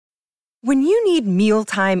When you need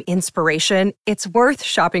mealtime inspiration, it's worth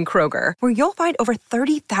shopping Kroger, where you'll find over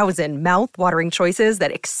 30,000 mouth-watering choices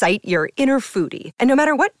that excite your inner foodie. And no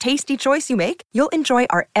matter what tasty choice you make, you'll enjoy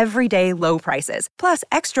our everyday low prices, plus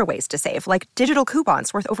extra ways to save, like digital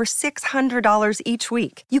coupons worth over $600 each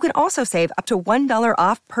week. You can also save up to $1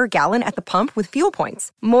 off per gallon at the pump with fuel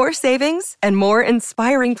points. More savings and more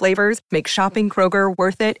inspiring flavors make shopping Kroger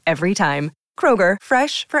worth it every time. Kroger,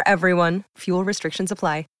 fresh for everyone. Fuel restrictions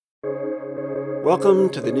apply. Welcome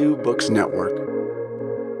to the New Books Network.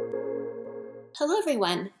 Hello,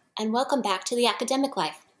 everyone, and welcome back to The Academic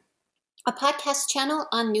Life, a podcast channel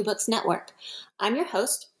on New Books Network. I'm your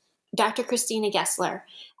host, Dr. Christina Gessler,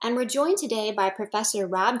 and we're joined today by Professor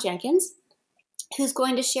Rob Jenkins, who's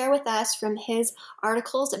going to share with us from his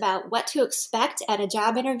articles about what to expect at a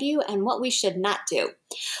job interview and what we should not do.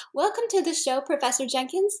 Welcome to the show, Professor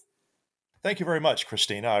Jenkins. Thank you very much,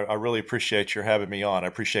 Christina. I really appreciate your having me on. I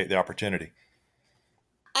appreciate the opportunity.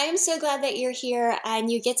 I am so glad that you're here and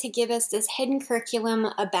you get to give us this hidden curriculum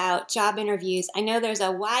about job interviews. I know there's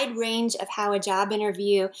a wide range of how a job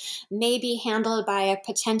interview may be handled by a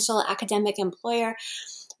potential academic employer,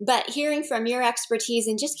 but hearing from your expertise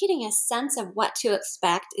and just getting a sense of what to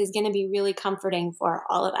expect is going to be really comforting for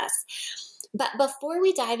all of us. But before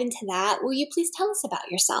we dive into that, will you please tell us about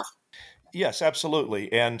yourself? Yes, absolutely.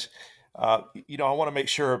 And, I want to make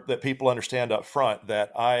sure that people understand up front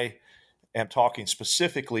that I am talking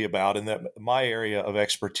specifically about, and that my area of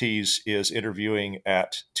expertise is interviewing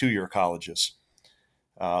at two-year colleges.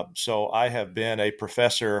 So I have been a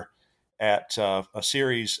professor at a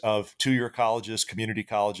series of two-year colleges, community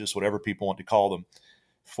colleges, whatever people want to call them,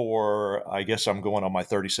 for, I guess I'm going on my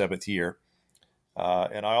 37th year.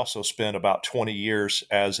 And I also spent about 20 years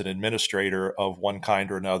as an administrator of one kind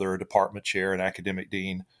or another, a department chair, an academic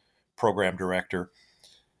dean, program director.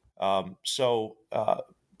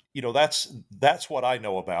 That's what I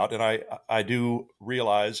know about. And I do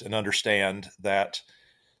realize and understand that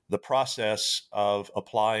the process of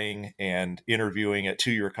applying and interviewing at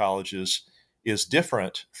two-year colleges is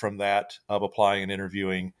different from that of applying and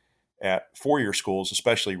interviewing at four-year schools,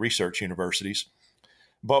 especially research universities.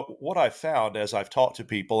 But what I've found as I've talked to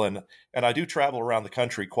people, and I do travel around the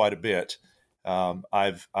country quite a bit,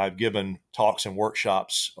 I've given talks and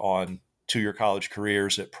workshops on two-year college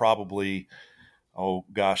careers at probably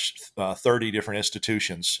 30 different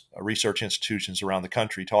institutions, research institutions around the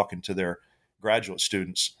country, talking to their graduate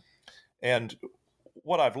students. And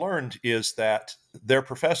what I've learned is that their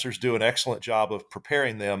professors do an excellent job of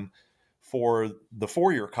preparing them for the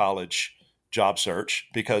four-year college job search,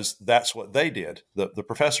 because that's what they did. The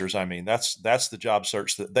professors, that's the job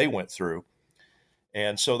search that they went through.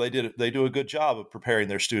 And so they do a good job of preparing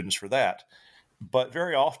their students for that. But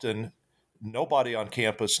very often, nobody on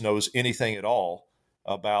campus knows anything at all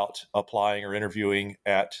about applying or interviewing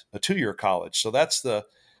at a two-year college. So that's the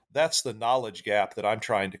knowledge gap that I'm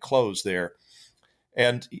trying to close there.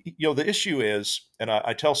 And the issue is, and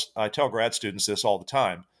I tell grad students this all the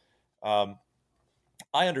time.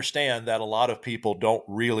 I understand that a lot of people don't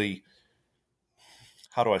really.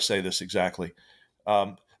 How do I say this exactly?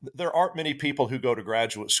 There aren't many people who go to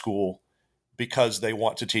graduate school because they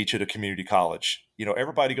want to teach at a community college.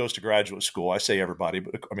 Everybody goes to graduate school. I say everybody,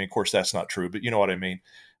 but of course that's not true, but you know what I mean.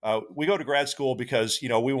 We go to grad school because,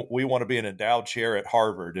 we want to be an endowed chair at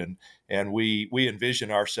Harvard, and we envision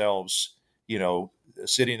ourselves,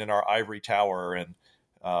 sitting in our ivory tower, and,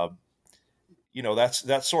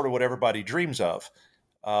 that's sort of what everybody dreams of.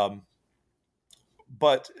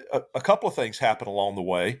 But a couple of things happen along the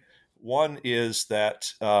way. One is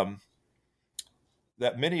that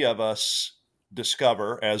that many of us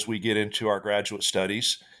discover as we get into our graduate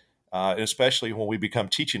studies, especially when we become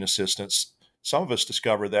teaching assistants, some of us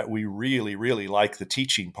discover that we really, really like the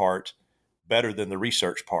teaching part better than the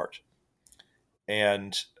research part.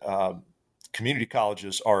 And community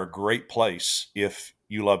colleges are a great place if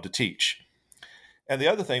you love to teach. And the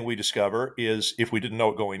other thing we discover is, if we didn't know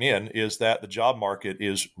it going in, is that the job market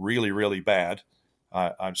is really, really bad.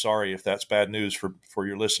 I'm sorry if that's bad news for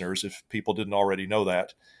your listeners, if people didn't already know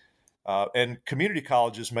that. And community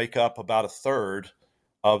colleges make up about a third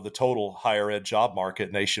of the total higher ed job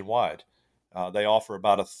market nationwide. They offer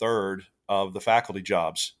about a third of the faculty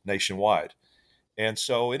jobs nationwide. And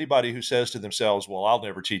so anybody who says to themselves, well, I'll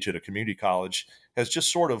never teach at a community college, has just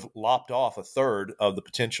sort of lopped off a third of the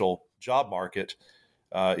potential job market,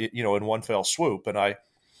 in one fell swoop. And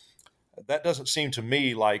that doesn't seem to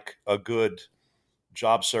me like a good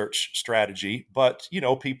job search strategy, but,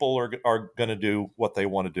 people are going to do what they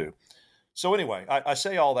want to do. So anyway, I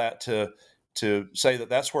say all that to say that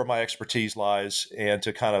that's where my expertise lies, and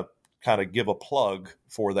to kind of give a plug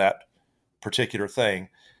for that particular thing.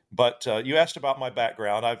 But you asked about my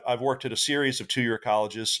background. I've worked at a series of two-year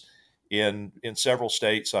colleges in several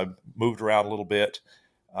states. I've moved around a little bit.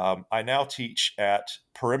 I now teach at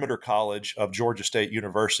Perimeter College of Georgia State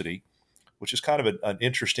University, which is kind of an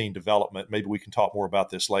interesting development. Maybe we can talk more about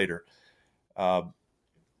this later.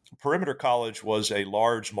 Perimeter College was a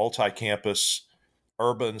large multi-campus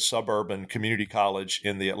urban, suburban community college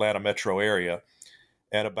in the Atlanta metro area.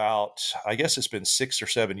 And about, I guess it's been 6 or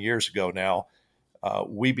 7 years ago now,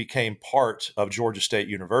 we became part of Georgia State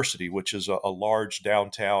University, which is a large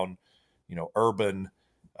downtown, urban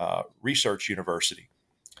research university.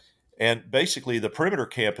 And basically, the perimeter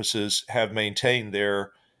campuses have maintained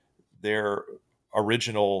their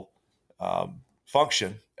original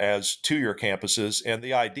function as two-year campuses. And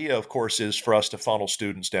the idea, of course, is for us to funnel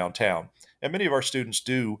students downtown. And many of our students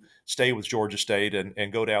do stay with Georgia State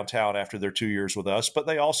and go downtown after their 2 years with us, but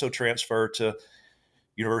they also transfer to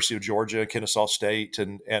University of Georgia, Kennesaw State,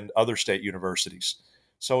 and other state universities.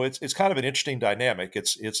 So it's kind of an interesting dynamic.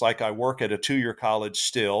 It's like I work at a two-year college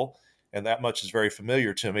still, and that much is very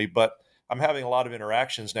familiar to me, but I'm having a lot of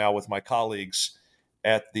interactions now with my colleagues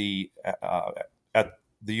at the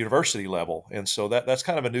university level. And so that's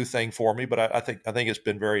kind of a new thing for me, but I think it's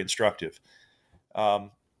been very instructive.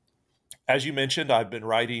 As you mentioned, I've been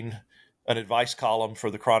writing an advice column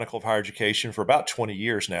for the Chronicle of Higher Education for about 20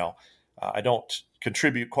 years now. I don't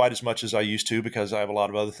contribute quite as much as I used to because I have a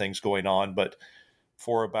lot of other things going on, but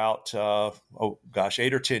for about,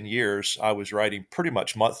 8 or 10 years, I was writing pretty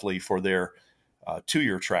much monthly for their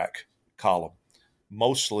two-year track column,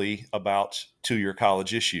 mostly about two-year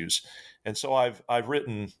college issues. And so I've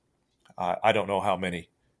written, I don't know how many,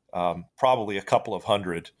 probably a couple of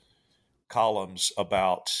hundred columns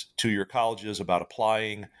about two-year colleges, about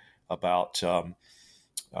applying, about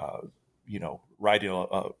writing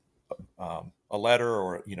a letter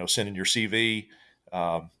or sending your CV,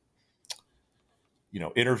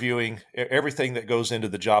 interviewing, everything that goes into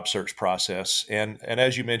the job search process. And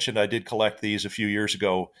as you mentioned, I did collect these a few years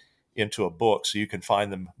ago into a book, so you can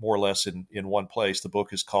find them more or less in one place. The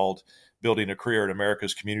book is called Building a Career at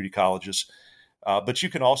America's Community Colleges. But you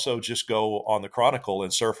can also just go on the Chronicle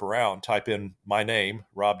and surf around, type in my name,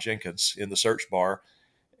 Rob Jenkins, in the search bar.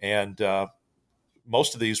 And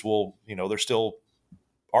most of these will, they're still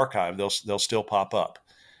archived. They'll still pop up.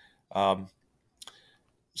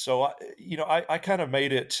 So, I kind of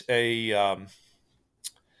made it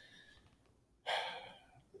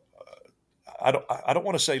I don't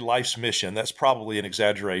want to say life's mission. That's probably an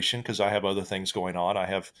exaggeration because I have other things going on. I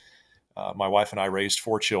have my wife and I raised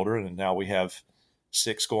 4 children, and now we have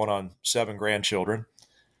 6 going on 7 grandchildren.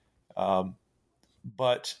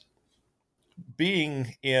 But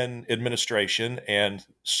being in administration and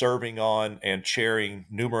serving on and chairing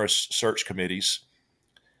numerous search committees,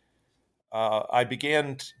 I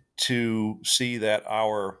began to see that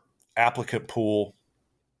our applicant pool,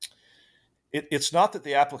 it's not that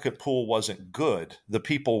the applicant pool wasn't good. The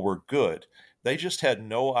people were good. They just had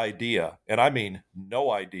no idea, and I mean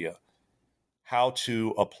no idea, how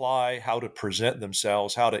to apply, how to present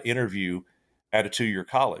themselves, how to interview at a two-year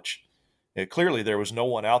college. And clearly, there was no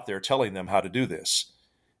one out there telling them how to do this.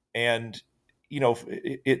 And,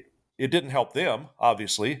 it didn't help them,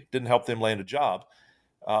 obviously. It didn't help them land a job.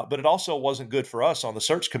 But it also wasn't good for us on the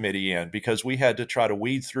search committee end because we had to try to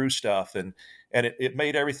weed through stuff, and it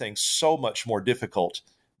made everything so much more difficult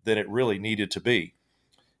than it really needed to be.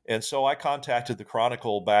 And so I contacted the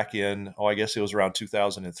Chronicle back in, I guess it was around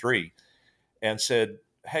 2003, and said,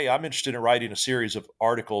 hey, I'm interested in writing a series of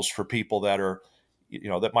articles for people that are,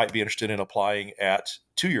 that might be interested in applying at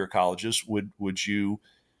two-year colleges. Would you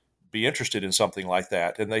be interested in something like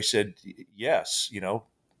that? And they said, yes,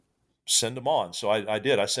 send them on. So I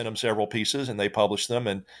did. I sent them several pieces and they published them.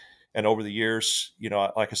 And over the years,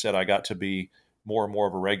 like I said, I got to be more and more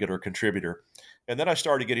of a regular contributor. And then I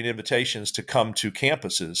started getting invitations to come to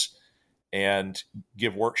campuses and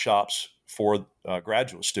give workshops for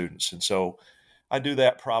graduate students. And so I do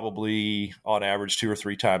that probably on average 2 or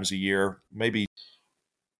 3 times a year, maybe.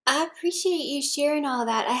 I appreciate you sharing all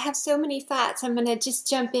that. I have so many thoughts. I'm going to just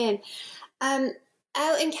jump in.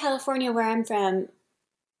 Out in California, where I'm from,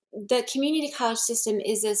 the community college system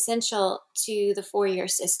is essential to the 4-year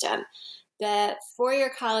system. The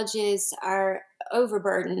 4-year colleges are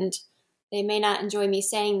overburdened. They may not enjoy me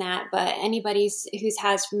saying that, but anybody who's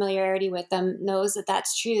has familiarity with them knows that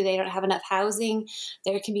that's true. They don't have enough housing.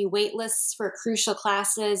 There can be wait lists for crucial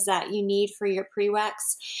classes that you need for your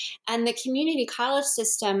prereqs. And the community college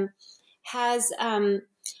system has a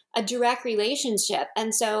direct relationship.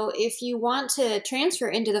 And so if you want to transfer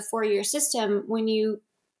into the 4-year system, when you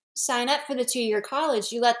sign up for the 2-year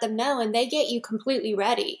college, you let them know and they get you completely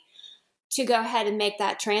ready to go ahead and make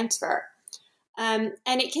that transfer. And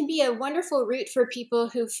it can be a wonderful route for people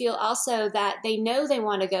who feel also that they know they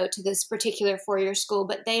want to go to this particular 4-year school,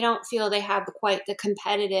 but they don't feel they have quite the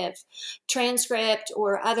competitive transcript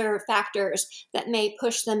or other factors that may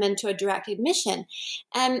push them into a direct admission.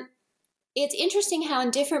 And it's interesting how in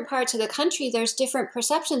different parts of the country, there's different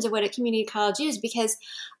perceptions of what a community college is, because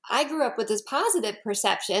I grew up with this positive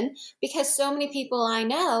perception because so many people I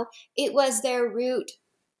know, it was their route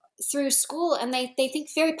through school, and they think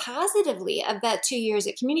very positively of that 2 years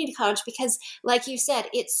at community college because, like you said,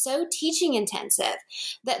 it's so teaching intensive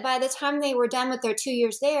that by the time they were done with their 2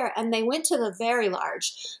 years there and they went to the very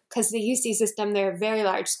large, because the UC system, they're very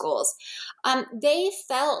large schools, they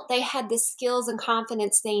felt they had the skills and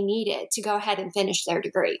confidence they needed to go ahead and finish their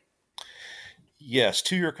degree. Yes,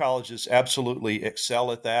 two-year colleges absolutely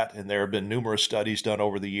excel at that, and there have been numerous studies done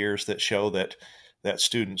over the years that show that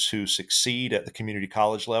students who succeed at the community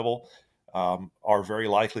college level are very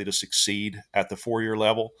likely to succeed at the 4-year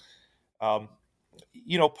level.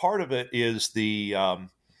 Part of it is the,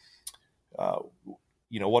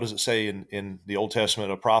 what does it say in the Old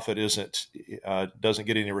Testament? A prophet doesn't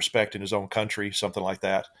get any respect in his own country, something like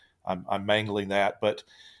that. I'm mangling that, but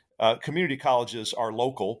community colleges are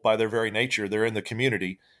local by their very nature. They're in the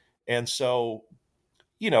community. And so,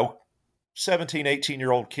 17,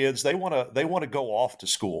 18-year-old kids, they want to go off to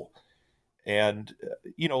school. And,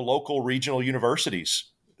 local regional universities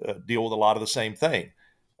deal with a lot of the same thing.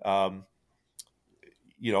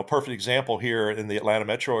 Perfect example here in the Atlanta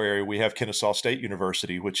metro area, we have Kennesaw State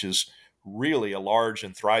University, which is really a large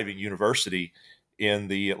and thriving university in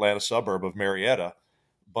the Atlanta suburb of Marietta.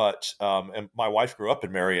 But, and my wife grew up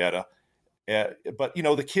in Marietta, but,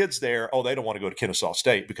 the kids there, they don't want to go to Kennesaw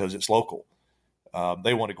State because it's local.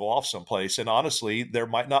 They want to go off someplace, and honestly, there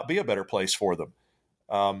might not be a better place for them.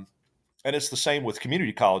 And it's the same with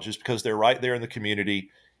community colleges because they're right there in the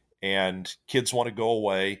community, and kids want to go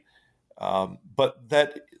away. But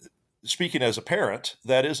that, speaking as a parent,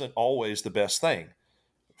 that isn't always the best thing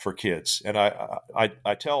for kids. And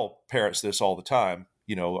I tell parents this all the time.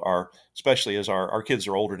 Especially as our kids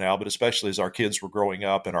are older now, but especially as our kids were growing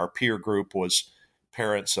up, and our peer group was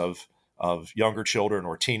parents of younger children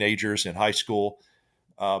or teenagers in high school.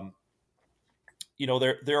 There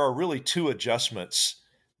are really two adjustments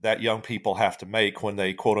that young people have to make when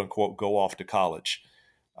they quote unquote go off to college.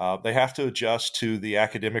 They have to adjust to the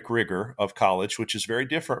academic rigor of college, which is very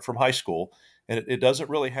different from high school. And it doesn't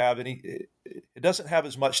really have it doesn't have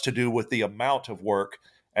as much to do with the amount of work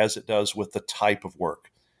as it does with the type of work.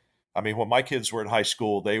 I mean, when my kids were in high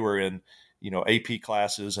school, they were in, AP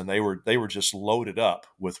classes, and they were just loaded up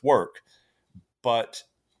with work. But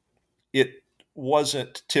it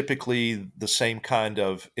wasn't typically the same kind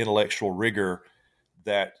of intellectual rigor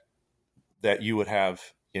that you would have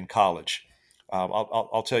in college.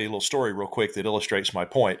 I'll tell you a little story real quick that illustrates my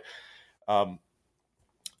point.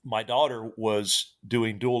 My daughter was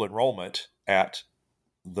doing dual enrollment at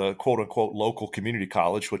the quote unquote local community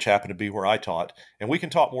college, which happened to be where I taught. And we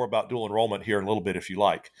can talk more about dual enrollment here in a little bit if you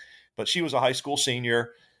like. But she was a high school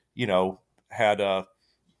senior, had a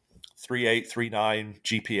 3.8, 3.9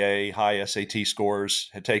 GPA, high SAT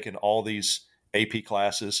scores, had taken all these AP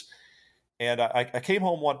classes. And I came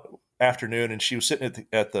home one afternoon, and she was sitting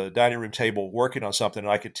at the dining room table working on something,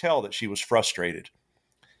 and I could tell that she was frustrated.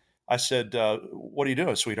 I said, what are you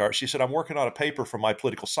doing, sweetheart? She said, I'm working on a paper for my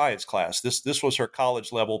political science class. This was her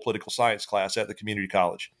college level political science class at the community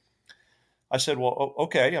college. I said, well,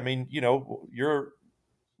 okay. I mean, you're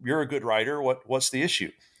a good writer. What's the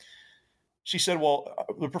issue? She said, well,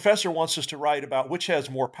 the professor wants us to write about which has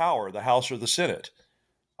more power, the House or the Senate.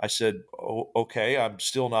 I said, okay, I'm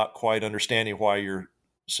still not quite understanding why you're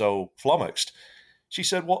so flummoxed. She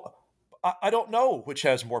said, well, I don't know which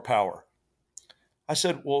has more power. I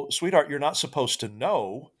said, well, sweetheart, you're not supposed to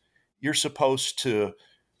know. You're supposed to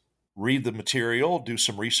read the material, do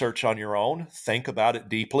some research on your own, think about it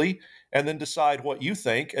deeply, and then decide what you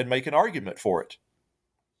think and make an argument for it.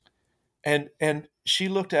 And she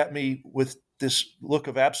looked at me with this look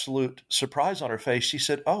of absolute surprise on her face. She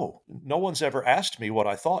said, oh, no one's ever asked me what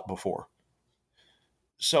I thought before.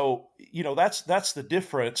 So, that's the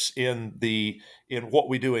difference in what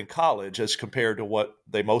we do in college as compared to what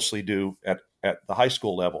they mostly do at the high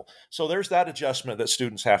school level. So there's that adjustment that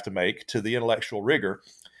students have to make to the intellectual rigor,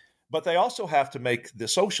 but they also have to make the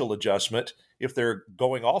social adjustment if they're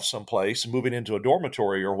going off someplace, moving into a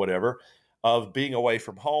dormitory or whatever, of being away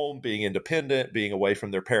from home, being independent, being away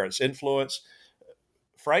from their parents' influence.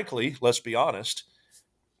 Frankly, let's be honest,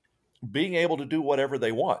 being able to do whatever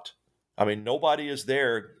they want. I mean, nobody is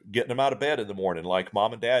there getting them out of bed in the morning like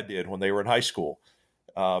mom and dad did when they were in high school.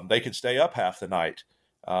 They can stay up half the night.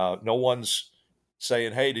 No one's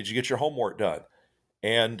saying, hey, did you get your homework done?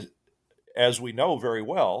 And as we know very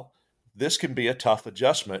well, this can be a tough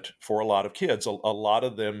adjustment for a lot of kids. A lot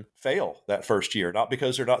of them fail that first year, not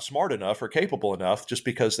because they're not smart enough or capable enough, just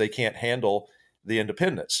because they can't handle the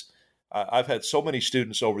independence. I've had so many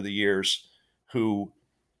students over the years who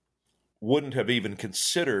wouldn't have even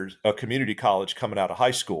considered a community college coming out of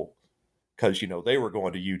high school because, they were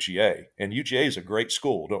going to UGA. And UGA is a great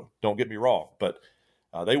school, don't get me wrong, but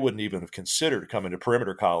they wouldn't even have considered coming to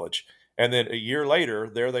Perimeter College. And then a year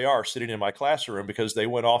later, there they are sitting in my classroom because they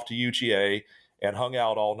went off to UGA and hung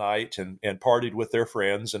out all night and partied with their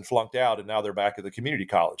friends and flunked out, and now they're back at the community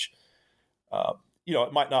college.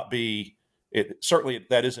 It might not be, certainly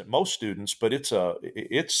that isn't most students, but it's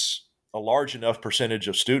a large enough percentage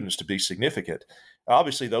of students to be significant.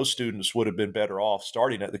 Obviously, those students would have been better off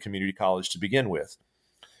starting at the community college to begin with.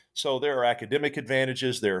 So there are academic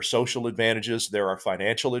advantages, there are social advantages, there are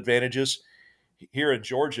financial advantages. Here in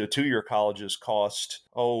Georgia, two-year colleges cost,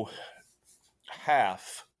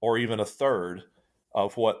 half or even a third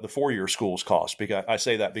of what the four-year schools cost. Because I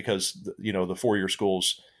say that because, the four-year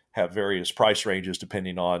schools have various price ranges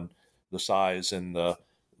depending on the size and the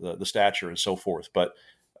stature and so forth. But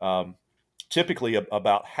typically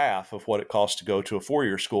about half of what it costs to go to a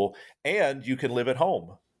four-year school, and you can live at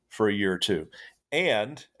home for a year or two.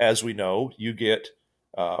 And as we know, you get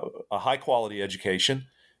a high-quality education,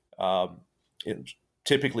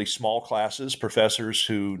 typically small classes, professors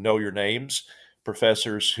who know your names,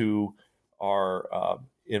 professors who are,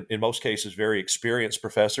 in most cases, very experienced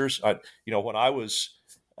professors. When I was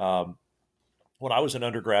an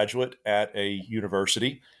undergraduate at a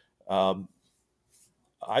university,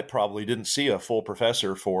 I probably didn't see a full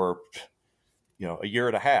professor for, a year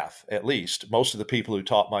and a half at least. Most of the people who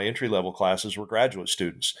taught my entry-level classes were graduate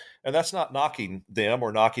students. And that's not knocking them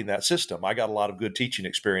or knocking that system. I got a lot of good teaching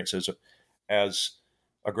experience as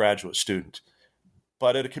a graduate student.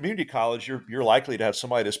 But at a community college, you're likely to have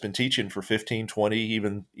somebody that's been teaching for 15, 20,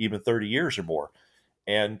 even 30 years or more,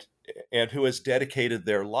 and who has dedicated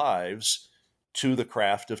their lives to the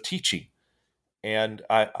craft of teaching. And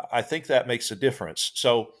I think that makes a difference.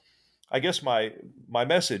 So I guess my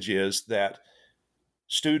message is that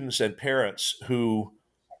students and parents who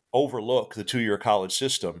overlook the two-year college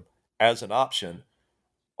system as an option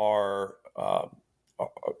are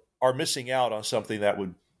missing out on something that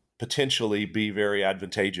would potentially be very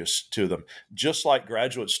advantageous to them. Just like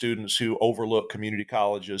graduate students who overlook community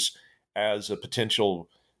colleges as a potential,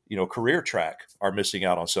 career track are missing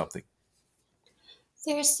out on something.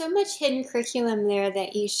 There's so much hidden curriculum there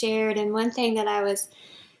that you shared. And one thing that I was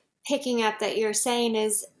picking up that you're saying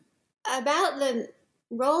is about the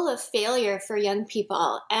role of failure for young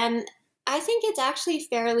people. And I think it's actually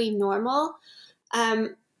fairly normal.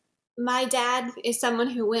 My dad is someone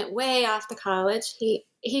who went way off to college.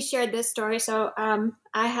 He shared this story, so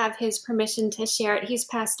I have his permission to share it. He's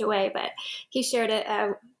passed away, but he shared it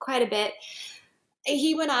quite a bit.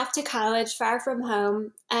 He went off to college far from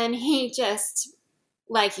home, and he just,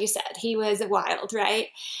 like you said, he was wild, right?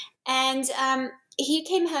 And he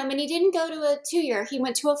came home and he didn't go to a 2-year. He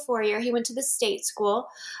went to a 4-year. He went to the state school,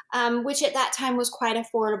 which at that time was quite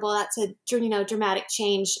affordable. That's a dramatic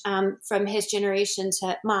change from his generation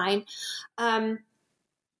to mine. And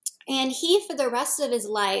he, for the rest of his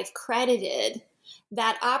life, credited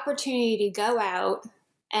that opportunity to go out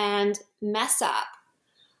and mess up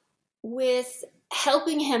with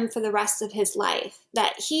helping him for the rest of his life.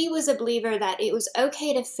 That he was a believer that it was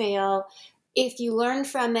okay to fail if you learned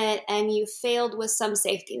from it and you failed with some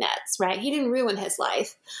safety nets, right? He didn't ruin his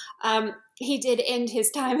life. He did end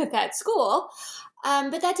his time at that school,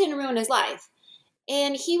 but that didn't ruin his life.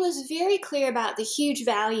 And he was very clear about the huge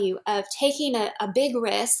value of taking a big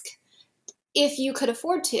risk if you could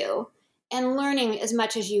afford to and learning as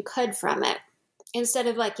much as you could from it instead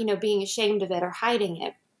of being ashamed of it or hiding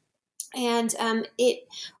it. And it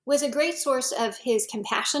was a great source of his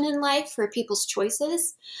compassion in life for people's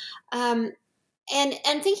choices. And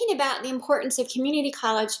thinking about the importance of community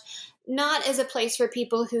college, not as a place for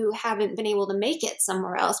people who haven't been able to make it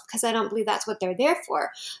somewhere else, because I don't believe that's what they're there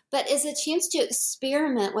for, but as a chance to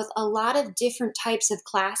experiment with a lot of different types of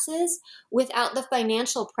classes without the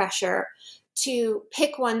financial pressure to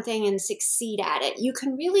pick one thing and succeed at it. You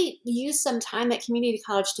can really use some time at community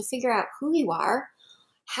college to figure out who you are,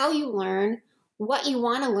 how you learn, what you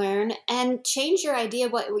want to learn, and change your idea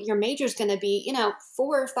of what your major is going to be,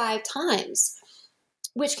 4 or 5 times,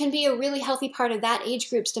 which can be a really healthy part of that age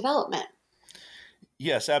group's development.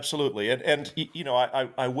 Yes, absolutely. And you know,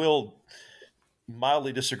 I will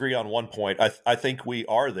mildly disagree on one point. I think we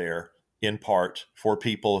are there in part for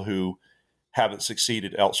people who haven't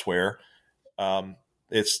succeeded elsewhere.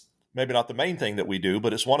 It's maybe not the main thing that we do,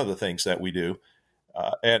 but it's one of the things that we do.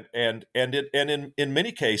 And in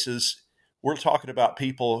many cases, we're talking about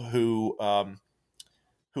people who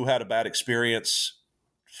had a bad experience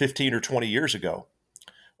 15 or 20 years ago,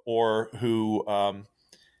 or who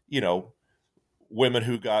you know, women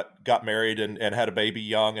who got married and had a baby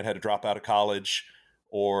young and had to drop out of college,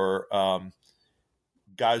 or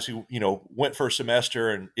guys who, you know, went for a semester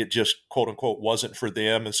and it just quote unquote wasn't for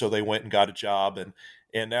them, and so they went and got a job,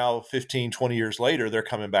 and now 15, 20 years later they're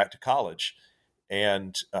coming back to college,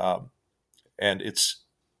 and it's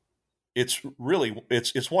really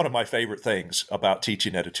it's one of my favorite things about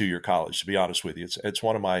teaching at a 2-year college, to be honest with you. It's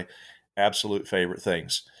one of my absolute favorite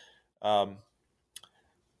things. um,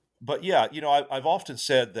 but yeah, you know, I've often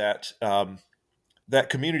said that that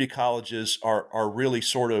community colleges are really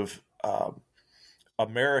sort of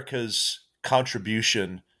America's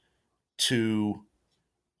contribution to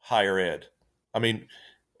higher ed. I mean,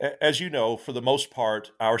 as you know, for the most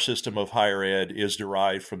part, our system of higher ed is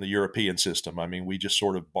derived from the European system. I mean, we just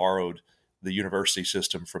sort of borrowed the university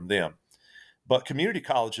system from them. But community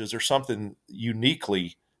colleges are something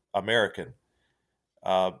uniquely American.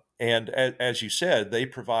 And as you said, they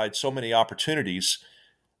provide so many opportunities.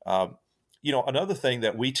 Um, you know, another thing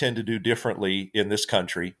that we tend to do differently in this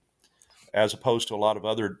country, as opposed to a lot of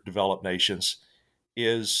other developed nations,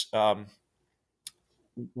 is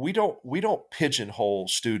we don't pigeonhole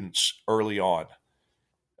students early on.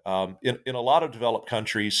 In a lot of developed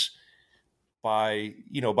countries, by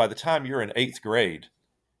the time you're in 8th grade,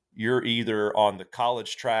 you're either on the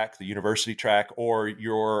college track, the university track, or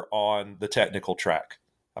you're on the technical track.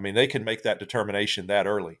 I mean, they can make that determination that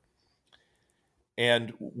early.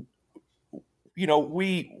 And you know,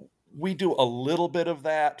 we do a little bit of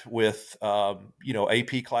that with you know,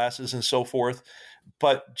 AP classes and so forth.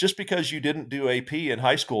 But just because you didn't do AP in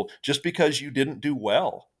high school, just because you didn't do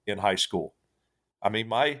well in high school, I mean,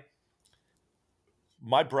 my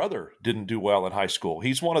brother didn't do well in high school.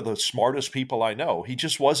 He's one of the smartest people I know. He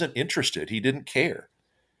just wasn't interested. He didn't care.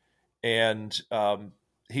 And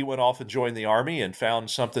he went off and joined the Army and found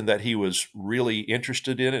something that he was really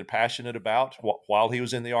interested in and passionate about while he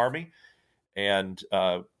was in the Army. And,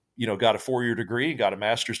 you know, got a 4-year degree, got a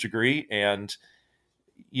master's degree. And,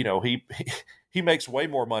 you know, he makes way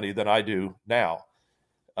more money than I do now.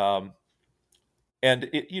 Um, and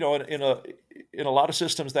it, you know, in a lot of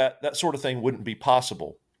systems that sort of thing wouldn't be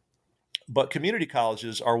possible. But community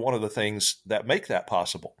colleges are one of the things that make that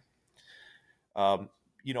possible.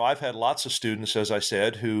 You know, I've had lots of students, as I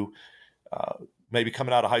said, who maybe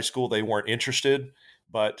coming out of high school, they weren't interested,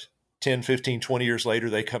 but 10, 15, 20 years later,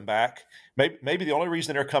 they come back. Maybe the only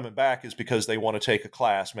reason they're coming back is because they want to take a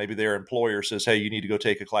class. Maybe their employer says, hey, you need to go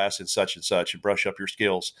take a class in such and such and brush up your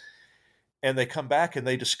skills. And they come back and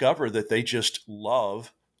they discover that they just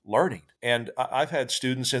love learning. And I've had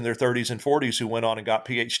students in their 30s and 40s who went on and got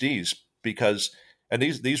PhDs because, and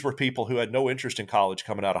these were people who had no interest in college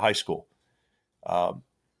coming out of high school.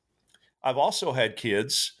 I've also had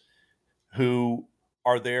kids who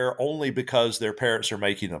are there only because their parents are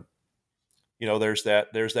making them. You know, there's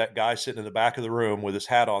that guy sitting in the back of the room with his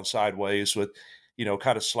hat on sideways, with, you know,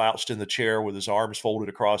 kind of slouched in the chair with his arms folded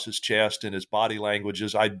across his chest, and his body language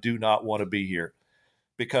is, I do not want to be here.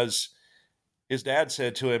 Because his dad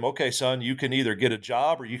said to him, okay, son, you can either get a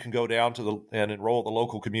job or you can go down to and enroll at the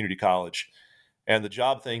local community college. And the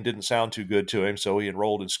job thing didn't sound too good to him, so he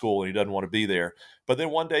enrolled in school and he doesn't want to be there. But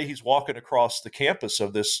then one day he's walking across the campus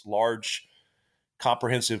of this large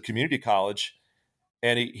comprehensive community college,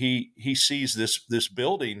 and he sees this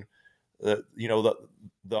building, you know,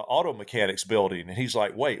 the auto mechanics building, and he's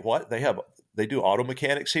like, wait, what? They do auto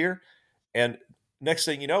mechanics here? And next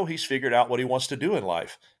thing you know, he's figured out what he wants to do in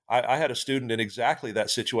life. I had a student in exactly that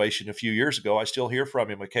situation a few years ago. I still hear from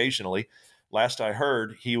him occasionally. Last I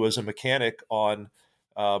heard, he was a mechanic on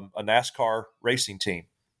a NASCAR racing team.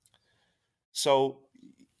 So,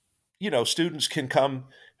 you know, students can come.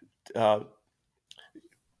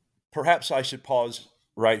 Perhaps I should pause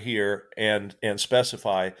right here and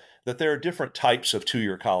specify that there are different types of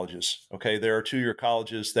 2-year colleges. Okay, there are 2-year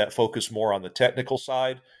colleges that focus more on the technical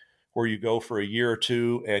side, where you go for a year or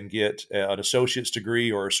two and get an associate's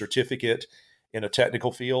degree or a certificate in a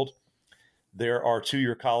technical field. There are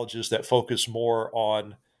 2-year colleges that focus more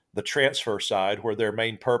on the transfer side, where their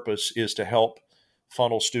main purpose is to help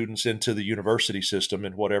funnel students into the university system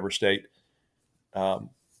in whatever state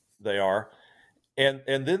they are. And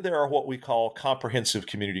then there are what we call comprehensive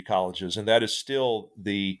community colleges, and that is still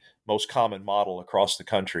the most common model across the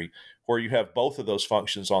country, where you have both of those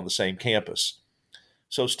functions on the same campus.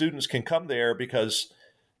 So students can come there because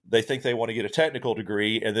they think they want to get a technical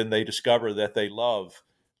degree, and then they discover that they love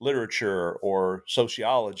literature or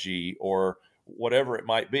sociology or whatever it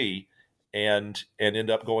might be, and end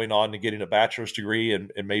up going on to getting a bachelor's degree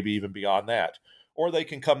and maybe even beyond that. Or they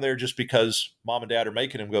can come there just because mom and dad are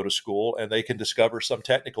making them go to school, and they can discover some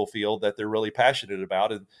technical field that they're really passionate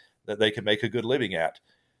about and that they can make a good living at.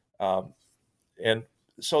 And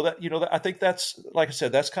so that, I think that's, like I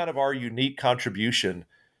said, that's kind of our unique contribution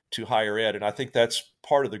to higher ed. And I think that's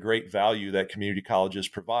part of the great value that community colleges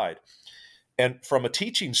provide. And from a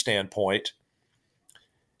teaching standpoint,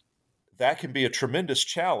 that can be a tremendous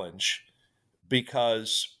challenge,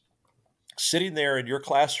 because sitting there in your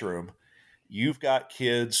classroom, you've got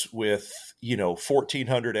kids with,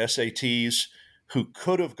 1,400 SATs who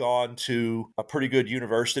could have gone to a pretty good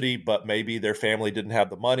university, but maybe their family didn't have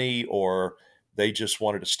the money, or they just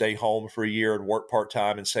wanted to stay home for a year and work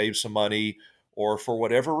part-time and save some money, or for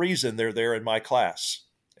whatever reason, they're there in my class.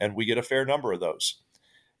 And we get a fair number of those.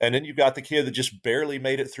 And then you've got the kid that just barely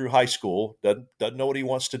made it through high school, doesn't know what he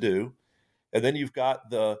wants to do. And then you've got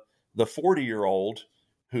the 40-year-old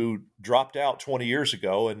who dropped out 20 years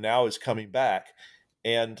ago and now is coming back.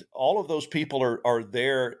 And all of those people are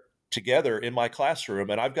there together in my classroom,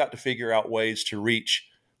 and I've got to figure out ways to reach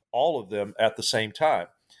all of them at the same time.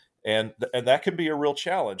 And that can be a real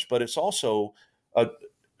challenge, but it's also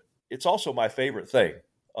my favorite thing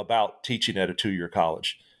about teaching at a two-year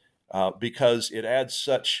college, because it adds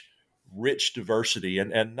such rich diversity,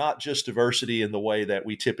 and not just diversity in the way that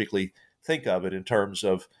we typically think of it in terms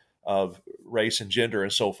of race and gender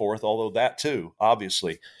and so forth, although that too,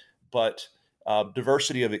 obviously, but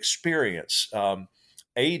diversity of experience,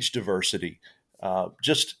 age diversity,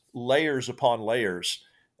 just layers upon layers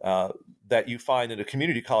that you find in a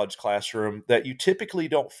community college classroom that you typically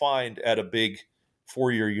don't find at a big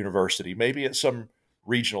four-year university, maybe at some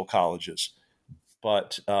regional colleges,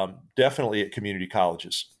 but definitely at community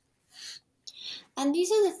colleges. And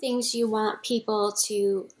these are the things you want people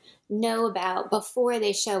to know about before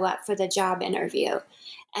they show up for the job interview.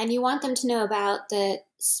 And you want them to know about the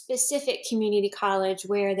specific community college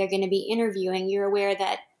where they're going to be interviewing. You're aware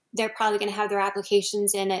that they're probably going to have their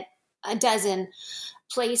applications in at a dozen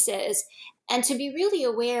places. And to be really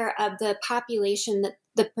aware of the population that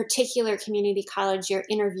the particular community college you're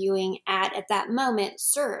interviewing at that moment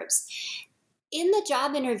serves. In the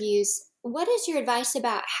job interviews, what is your advice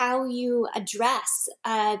about how you address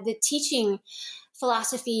the teaching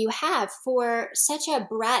philosophy you have for such a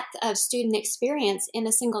breadth of student experience in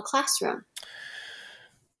a single classroom?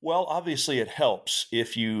 Well, obviously it helps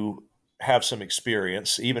if you have some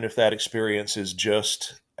experience, even if that experience is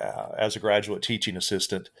just as a graduate teaching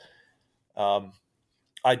assistant.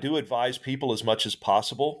 I do advise people as much as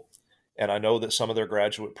possible, and I know that some of their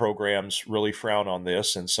graduate programs really frown on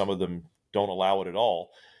this, and some of them don't allow it at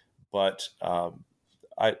all. But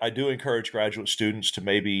I do encourage graduate students to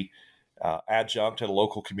maybe adjunct at a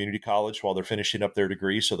local community college while they're finishing up their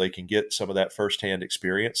degree, so they can get some of that firsthand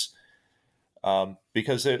experience.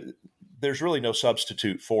 Because there's really no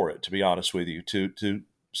substitute for it, to be honest with you, to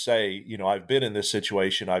say, I've been in this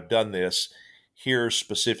situation, I've done this, here's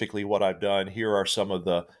specifically what I've done, here are some of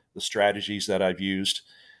the strategies that I've used.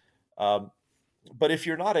 But if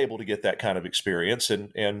you're not able to get that kind of experience,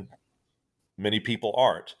 and many people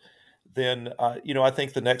aren't, then, I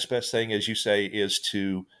think the next best thing, as you say, is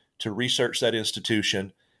to research that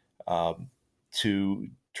institution, to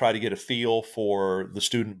try to get a feel for the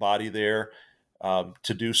student body there,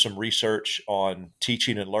 to do some research on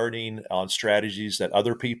teaching and learning, on strategies that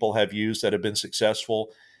other people have used that have been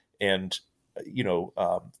successful, and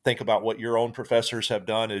think about what your own professors have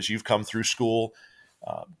done as you've come through school,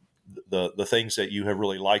 the things that you have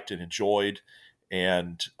really liked and enjoyed,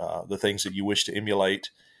 and the things that you wish to emulate.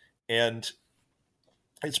 And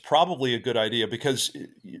it's probably a good idea because,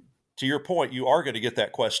 to your point, you are going to get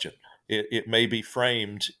that question. It may be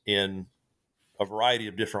framed in a variety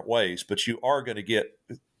of different ways, but you are going to get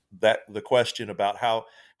the question about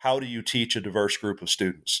how do you teach a diverse group of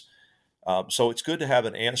students. So it's good to have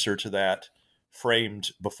an answer to that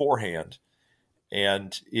framed beforehand.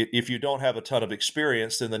 And if you don't have a ton of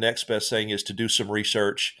experience, then the next best thing is to do some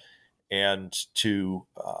research and to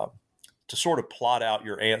sort of plot out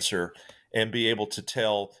your answer and be able to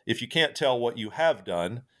tell. If you can't tell what you have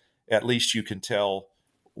done, at least you can tell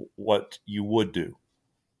what you would do.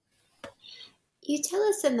 You tell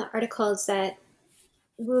us in the articles that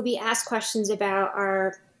we'll be asked questions about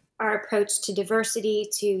our our approach to diversity,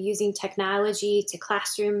 to using technology, to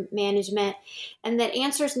classroom management, and that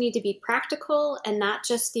answers need to be practical and not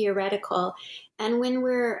just theoretical. And when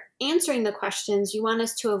we're answering the questions, you want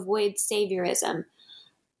us to avoid saviorism.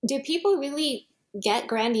 Do people really get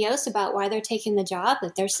grandiose about why they're taking the job,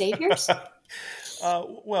 that they're saviors?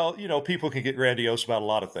 Well, people can get grandiose about a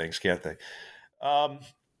lot of things, can't they? Um,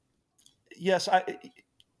 yes, I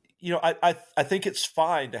think it's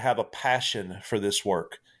fine to have a passion for this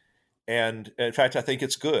work, and in fact, I think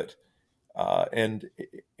it's good.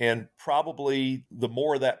 And probably the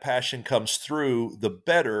more that passion comes through, the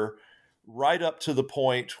better. Right up to the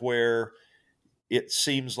point where it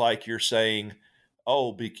seems like you're saying,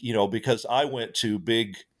 "Oh, because I went to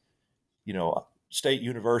big, state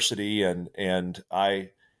university, and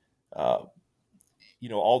I." Uh,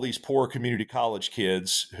 all these poor community college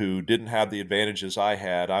kids who didn't have the advantages I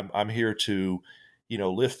had. I'm here to,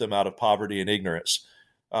 lift them out of poverty and ignorance.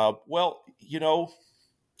 Well, you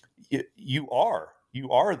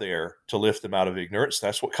are there to lift them out of ignorance.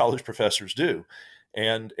 That's what college professors do,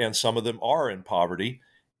 and some of them are in poverty,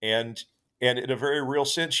 and in a very real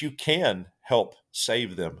sense, you can help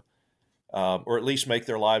save them, or at least make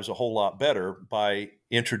their lives a whole lot better by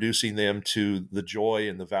introducing them to the joy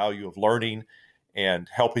and the value of learning and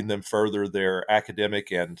helping them further their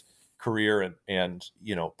academic and career and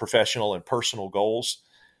professional and personal goals.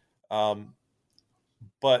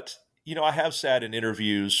 But I have sat in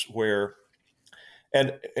interviews where,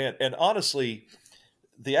 and honestly,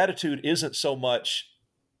 the attitude isn't so much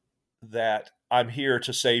that I'm here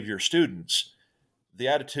to save your students. The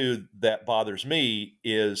attitude that bothers me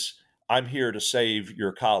is I'm here to save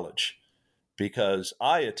your college because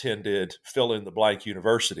I attended fill in the blank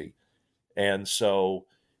university. And so,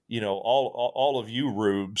 all of you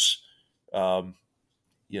rubes, don't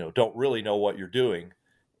really know what you're doing.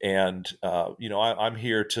 And, I'm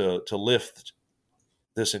here to lift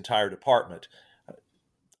this entire department.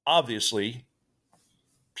 Obviously,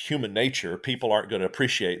 human nature, people aren't going to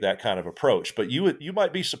appreciate that kind of approach, but you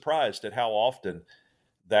might be surprised at how often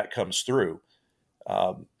that comes through.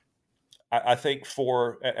 I think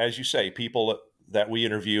as you say, people that we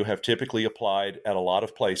interview have typically applied at a lot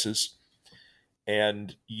of places.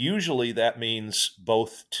 And usually that means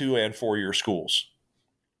both 2 and 4 year schools.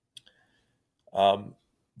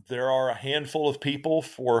 There are a handful of people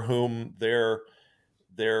for whom their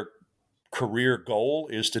career goal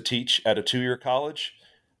is to teach at a 2-year college,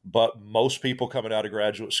 but most people coming out of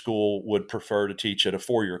graduate school would prefer to teach at a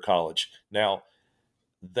 4-year college. Now,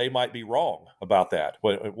 they might be wrong about that.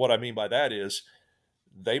 What I mean by that is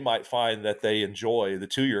they might find that they enjoy the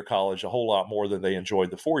 2-year college a whole lot more than they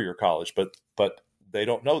enjoyed the 4-year college, but they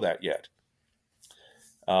don't know that yet.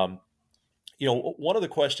 One of the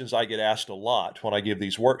questions I get asked a lot when I give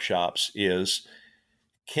these workshops is,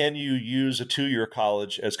 can you use a 2-year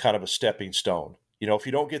college as kind of a stepping stone? If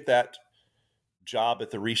you don't get that job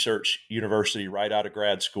at the research university right out of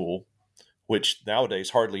grad school, which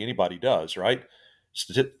nowadays hardly anybody does, right?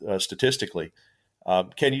 Statistically,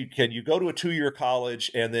 can you go to a 2-year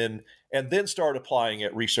college and then start applying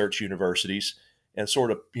at research universities and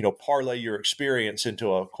sort of parlay your experience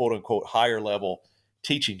into a quote unquote higher level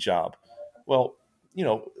teaching job? Well,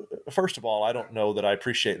 first of all, I don't know that I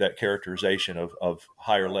appreciate that characterization of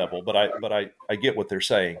higher level, but I get what they're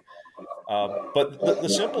saying. But the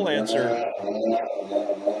simple answer.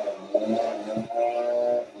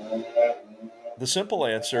 The simple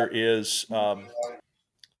answer is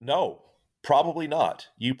no, probably not.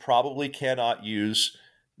 You probably cannot use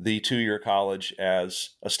the 2-year college as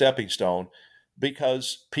a stepping stone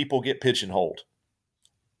because people get pigeonholed.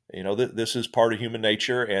 This is part of human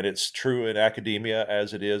nature, and it's true in academia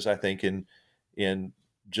as it is, I think, in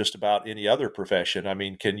just about any other profession. I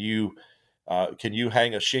mean, can you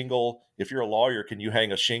hang a shingle if you're a lawyer? Can you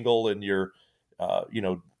hang a shingle in your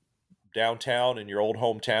downtown in your old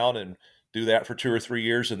hometown and do that for 2 or 3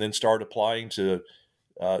 years and then start applying to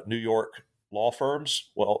New York law firms?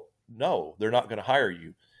 Well, no, they're not going to hire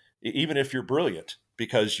you, even if you're brilliant,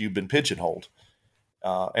 because you've been pigeonholed.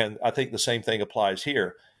 And I think the same thing applies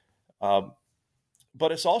here.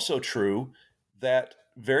 But it's also true that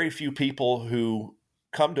very few people who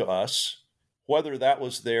come to us, whether that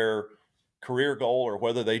was their career goal or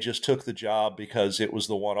whether they just took the job because it was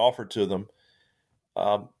the one offered to them,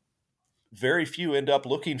 very few end up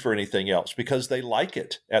looking for anything else because they like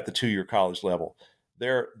it at the 2-year college level.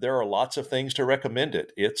 There are lots of things to recommend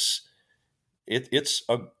it. It's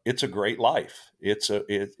a great life.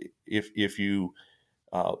 If you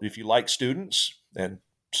like students, and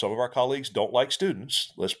some of our colleagues don't like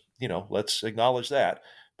students, let's acknowledge that.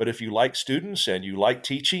 But if you like students and you like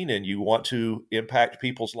teaching and you want to impact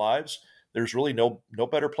people's lives, there's really no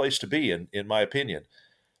better place to be, in my opinion.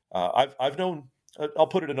 I've known, I'll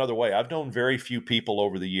put it another way, I've known very few people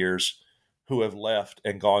over the years who have left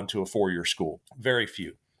and gone to a 4-year school. Very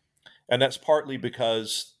few. And that's partly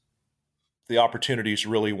because the opportunities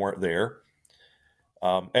really weren't there.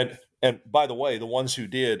 And by the way, the ones who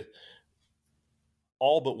did,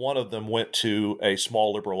 all but one of them went to a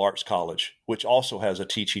small liberal arts college, which also has a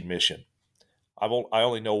teaching mission. I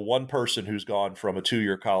only know one person who's gone from a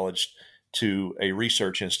 2-year college to a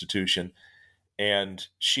research institution, and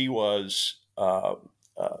she was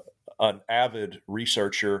an avid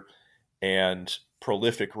researcher and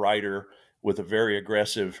prolific writer with a very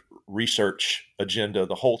aggressive research agenda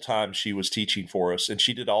the whole time she was teaching for us. And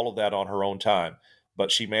she did all of that on her own time,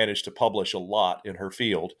 but she managed to publish a lot in her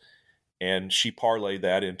field. And she parlayed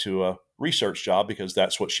that into a research job because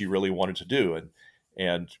that's what she really wanted to do.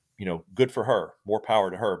 And good for her, more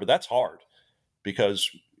power to her. But that's hard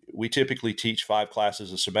because we typically teach 5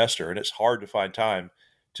 classes a semester, and it's hard to find time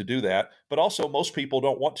to do that. But also, most people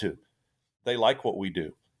don't want to. They like what we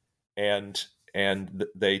do, and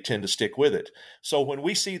they tend to stick with it. So when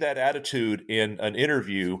we see that attitude in an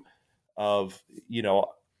interview of,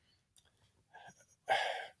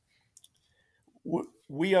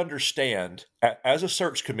 we understand, as a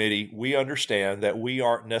search committee, we understand that we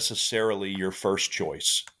aren't necessarily your first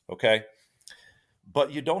choice, okay?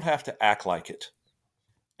 But you don't have to act like it.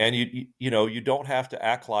 And you don't have to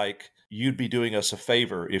act like you'd be doing us a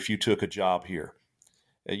favor if you took a job here.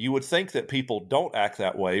 You would think that people don't act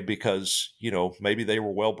that way because, maybe they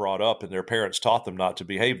were well brought up and their parents taught them not to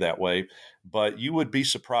behave that way. But you would be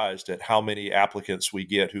surprised at how many applicants we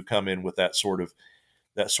get who come in with that sort of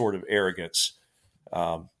arrogance.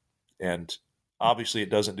 And obviously it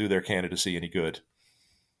doesn't do their candidacy any good.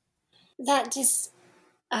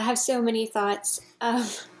 I have so many thoughts.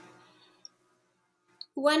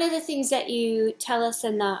 One of the things that you tell us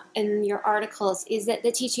in your articles is that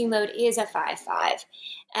the teaching load is a 5-5,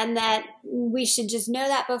 and that we should just know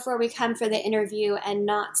that before we come for the interview and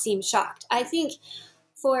not seem shocked. I think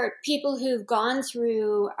for people who've gone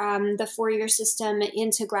through the 4-year system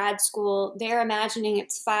into grad school, they're imagining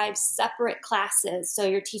it's 5 separate classes. So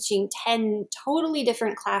you're teaching 10 totally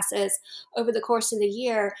different classes over the course of the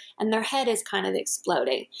year, and their head is kind of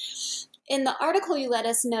exploding. In the article, you let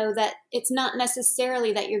us know that it's not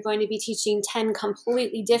necessarily that you're going to be teaching 10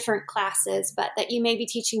 completely different classes, but that you may be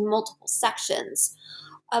teaching multiple sections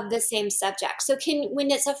of the same subject. So when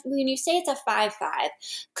you say it's a 5-5,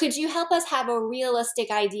 could you help us have a realistic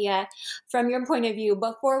idea from your point of view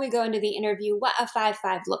before we go into the interview what a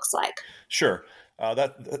 5-5 looks like? Sure.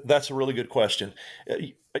 That's a really good question.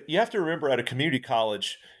 You have to remember, at a community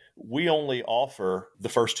college, we only offer the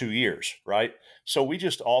first 2 years, right? So we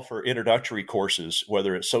just offer introductory courses,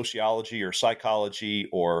 whether it's sociology or psychology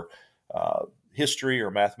or history or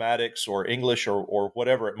mathematics or English or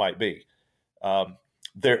whatever it might be.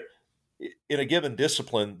 There, in a given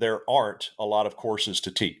discipline, there aren't a lot of courses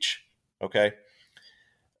to teach. Okay.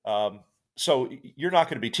 So you're not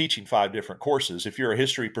going to be teaching 5 different courses. If you're a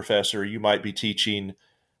history professor, you might be teaching,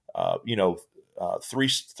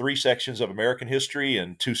 three sections of American history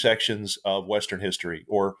and 2 sections of Western history,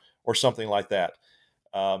 or something like that.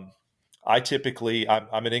 I'm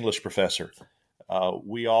an English professor.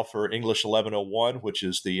 We offer English 1101, which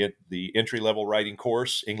is the entry-level writing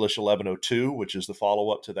course, English 1102, which is the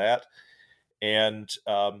follow-up to that. And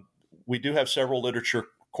we do have several literature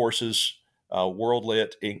courses, World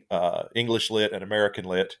Lit, English Lit, and American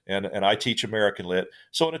Lit, and I teach American Lit.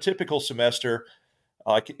 So in a typical semester,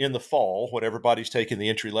 in the fall, when everybody's taking the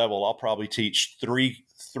entry level, I'll probably teach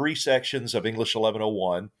three sections of English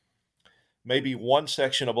 1101, maybe 1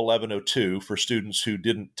 section of 1102 for students who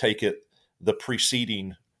didn't take it the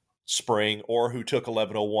preceding spring or who took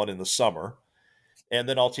 1101 in the summer, and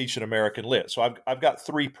then I'll teach an American Lit. So I've got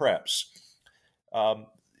 3 preps.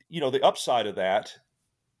 The upside of that,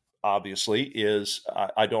 obviously, is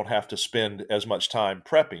I don't have to spend as much time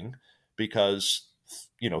prepping because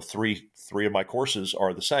three of my courses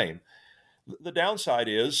are the same. The downside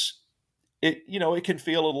is it can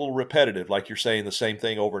feel a little repetitive, like you're saying the same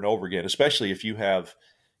thing over and over again, especially if you have,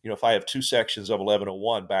 if I have 2 sections of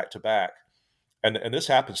 1101 back to back. And this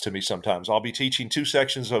happens to me sometimes. I'll be teaching 2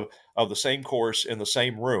 sections of the same course in the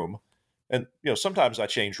same room. And, sometimes I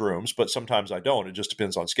change rooms, but sometimes I don't. It just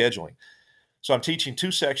depends on scheduling. So I'm teaching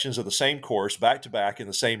 2 sections of the same course back to back in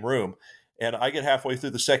the same room. And I get halfway through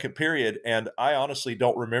the second period, and I honestly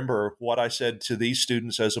don't remember what I said to these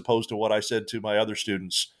students as opposed to what I said to my other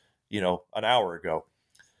students, an hour ago.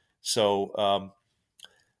 So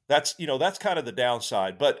that's kind of the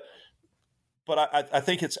downside. But I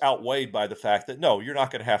think it's outweighed by the fact that no, you're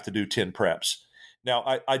not going to have to do 10 preps.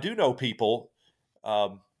 Now, I do know people.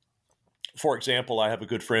 For example, I have a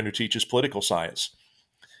good friend who teaches political science.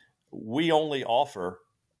 We only offer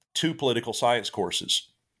 2 political science courses.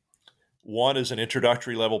 One is an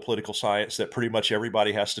introductory level political science that pretty much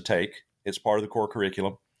everybody has to take. It's part of the core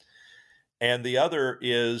curriculum. And the other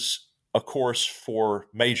is a course for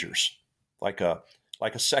majors, like a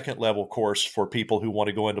second level course for people who want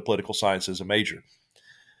to go into political science as a major.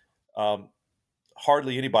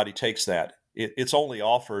 Hardly anybody takes that. It's only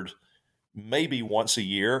offered maybe once a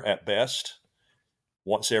year at best,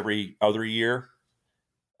 once every other year.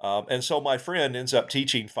 And so my friend ends up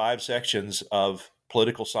teaching 5 sections of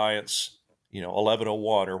political science,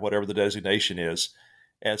 1101 or whatever the designation is.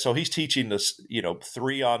 And so he's teaching this,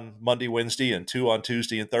 3 on Monday, Wednesday, and 2 on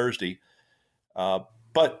Tuesday and Thursday.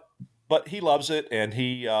 But he loves it, and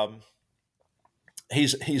he's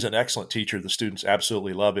an excellent teacher. The students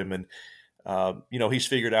absolutely love him, and he's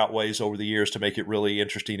figured out ways over the years to make it really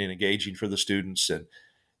interesting and engaging for the students,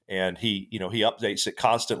 and he updates it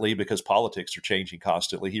constantly because politics are changing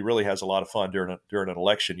constantly. He really has a lot of fun during an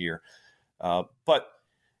election year, but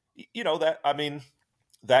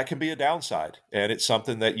that can be a downside, and it's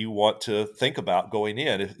something that you want to think about going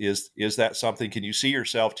in. Is that something? Can you see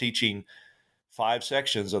yourself teaching 5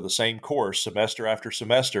 sections of the same course semester after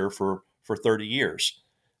semester for 30 years?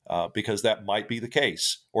 Because that might be the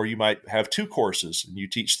case. Or you might have 2 courses and you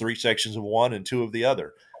teach 3 sections of one and 2 of the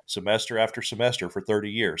other, semester after semester for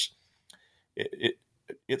 30 years.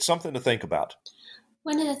 It's something to think about.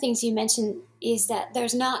 One of the things you mentioned is that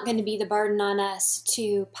there's not going to be the burden on us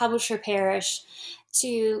to publish or perish,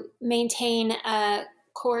 to maintain a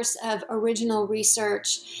course of original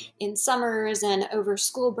research in summers and over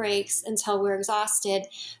school breaks until we're exhausted.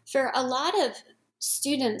 For a lot of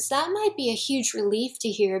students, that might be a huge relief to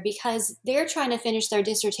hear, because they're trying to finish their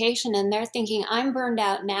dissertation and they're thinking, I'm burned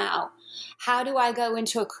out now. How do I go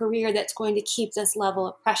into a career that's going to keep this level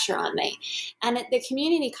of pressure on me? And at the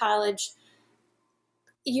community college,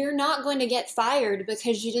 you're not going to get fired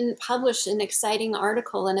because you didn't publish an exciting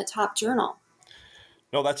article in a top journal.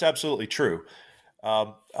 No, that's absolutely true.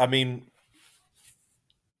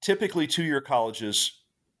 Typically 2-year colleges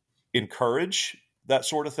encourage that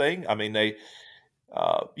sort of thing. I mean, they,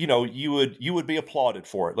 you would be applauded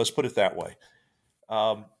for it. Let's put it that way.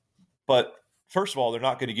 But first of all, they're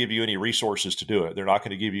not going to give you any resources to do it. They're not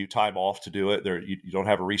going to give you time off to do it. You don't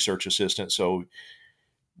have a research assistant, so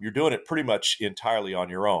you're doing it pretty much entirely on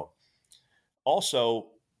your own. Also,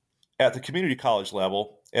 at the community college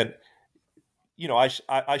level, and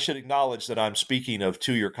I should acknowledge that I'm speaking of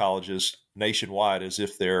 2-year colleges nationwide as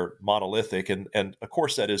if they're monolithic, and of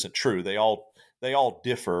course that isn't true. They all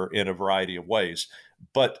differ in a variety of ways,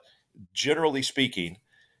 but generally speaking,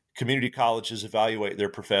 community colleges evaluate their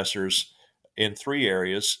professors in 3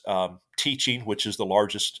 areas: teaching, which is the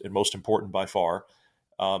largest and most important by far;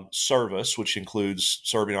 service, which includes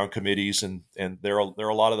serving on committees, and there are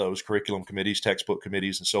a lot of those: curriculum committees, textbook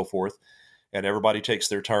committees, and so forth. And everybody takes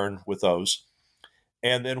their turn with those.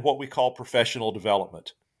 And then what we call professional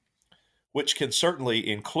development, which can certainly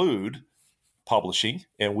include publishing,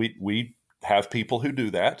 and we have people who do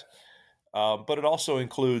that. But it also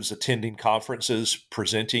includes attending conferences,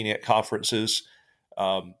 presenting at conferences,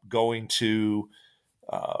 going to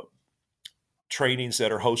trainings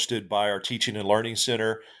that are hosted by our Teaching and Learning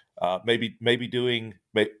Center, maybe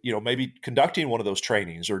conducting one of those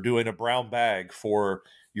trainings or doing a brown bag for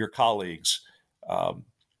your colleagues.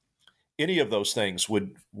 Any of those things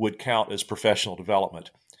would count as professional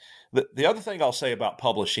development. The other thing I'll say about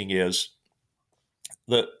publishing is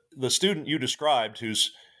the student you described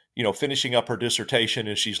who's finishing up her dissertation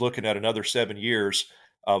and she's looking at another 7 years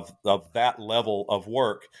of that level of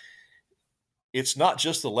work. It's not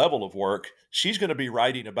just the level of work. She's going to be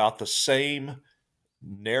writing about the same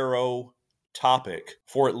narrow topic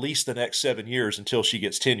for at least the next 7 years until she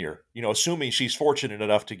gets tenure, assuming she's fortunate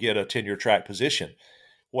enough to get a tenure track position.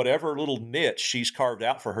 Whatever little niche she's carved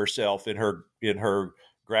out for herself in her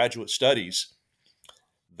graduate studies,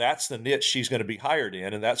 that's the niche she's going to be hired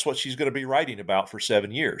in, and that's what she's going to be writing about for 7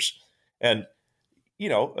 years. And,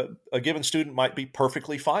 a given student might be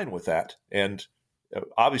perfectly fine with that. And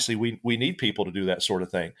obviously we need people to do that sort of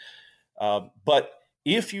thing. But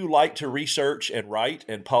if you like to research and write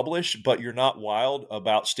and publish, but you're not wild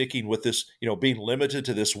about sticking with this, being limited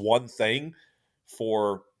to this one thing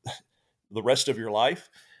for the rest of your life,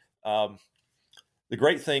 the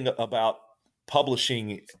great thing about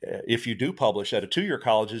publishing, if you do publish at a 2-year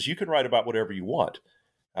college, is you can write about whatever you want.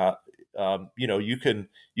 You can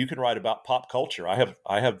write about pop culture.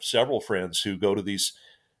 I have several friends who go to these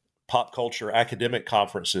pop culture academic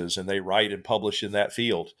conferences, and they write and publish in that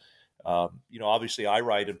field. Obviously, I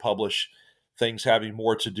write and publish things having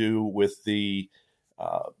more to do with the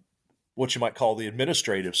what you might call the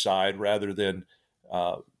administrative side, rather than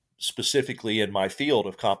specifically in my field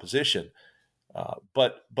of composition.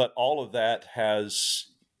 But all of that has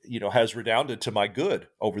redounded to my good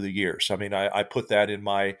over the years. I mean, I put that in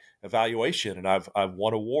my evaluation, and I've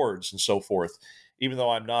won awards and so forth. Even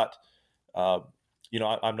though I'm not,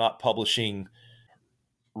 I'm not publishing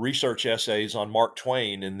research essays on Mark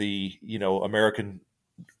Twain in the American,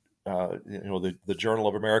 the Journal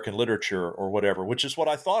of American Literature or whatever, which is what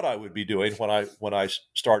I thought I would be doing when I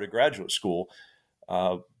started graduate school.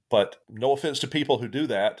 But no offense to people who do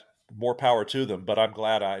that, more power to them. But I'm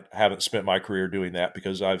glad I haven't spent my career doing that,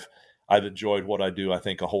 because I've enjoyed what I do, I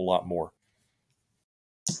think, a whole lot more.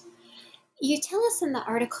 You tell us in the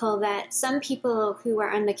article that some people who are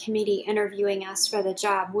on the committee interviewing us for the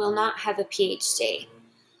job will not have a PhD.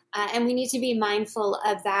 And we need to be mindful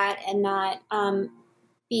of that and not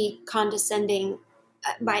be condescending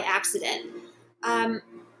by accident.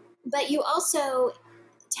 But you also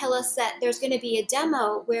tell us that there's going to be a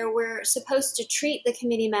demo where we're supposed to treat the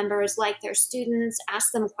committee members like they're students,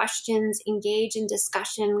 ask them questions, engage in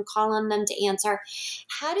discussion, call on them to answer.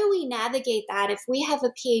 How do we navigate that if we have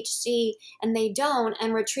a PhD and they don't,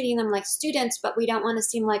 and we're treating them like students, but we don't want to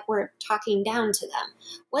seem like we're talking down to them?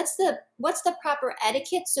 What's the proper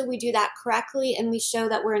etiquette so we do that correctly and we show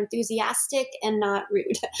that we're enthusiastic and not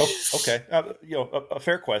rude? Okay. A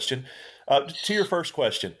fair question. To your first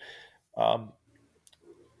question,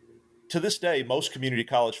 to this day, most community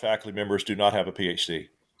college faculty members do not have a PhD.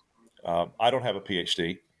 I don't have a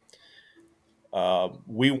PhD.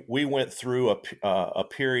 We went through a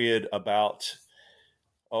period about,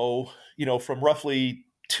 from roughly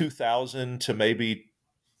 2000 to maybe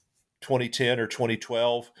 2010 or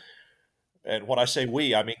 2012. And when I say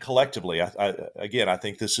we, I mean collectively. I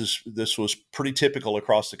think this was pretty typical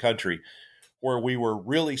across the country, where we were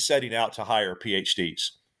really setting out to hire PhDs.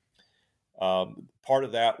 Part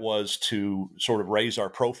of that was to sort of raise our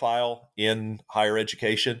profile in higher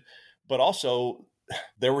education, but also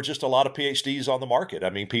there were just a lot of PhDs on the market.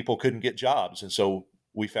 I mean, people couldn't get jobs. And so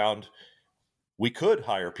we found we could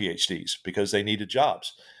hire PhDs because they needed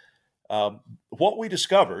jobs. What we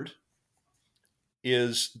discovered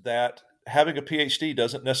is that having a PhD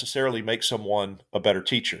doesn't necessarily make someone a better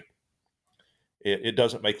teacher. It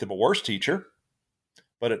doesn't make them a worse teacher,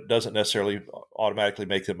 but it doesn't necessarily automatically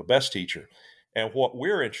make them a best teacher. And what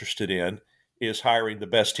we're interested in is hiring the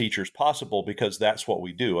best teachers possible, because that's what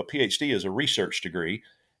we do. A PhD is a research degree,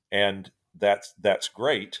 and that's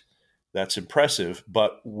great. That's impressive,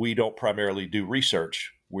 but we don't primarily do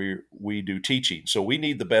research. We do teaching. So we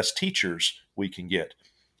need the best teachers we can get.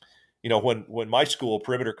 When my school,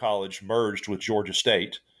 Perimeter College, merged with Georgia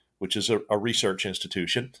State, which is a research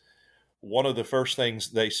institution, one of the first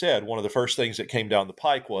things they said, one of the first things that came down the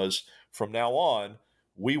pike was, from now on,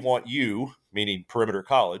 we want you, meaning Perimeter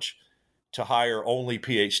College, to hire only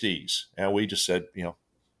PhDs. And we just said,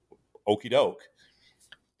 okie doke.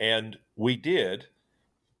 And we did.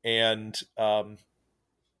 And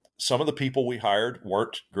some of the people we hired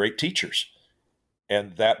weren't great teachers.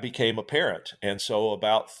 And that became apparent. And so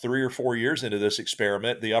about 3 or 4 years into this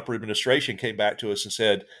experiment, the upper administration came back to us and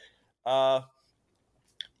said,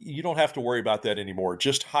 you don't have to worry about that anymore.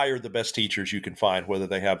 Just hire the best teachers you can find, whether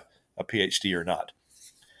they have a PhD or not.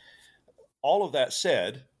 All of that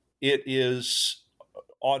said, it is,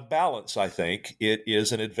 on balance, I think, it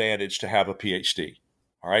is an advantage to have a PhD.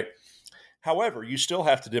 All right. However, you still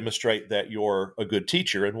have to demonstrate that you're a good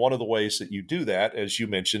teacher. And one of the ways that you do that, as you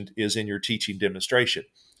mentioned, is in your teaching demonstration.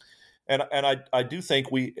 And I do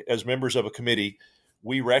think we, as members of a committee,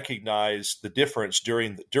 we recognize the difference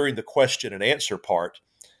during the question and answer part.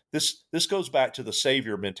 This goes back to the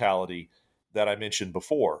savior mentality that I mentioned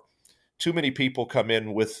before. Too many people come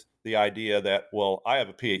in with the idea that, well, I have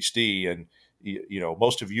a PhD and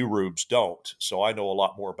most of you rubes don't, so I know a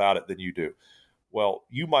lot more about it than you do. Well,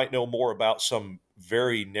 you might know more about some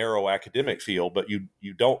very narrow academic field, but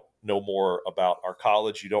you don't know more about our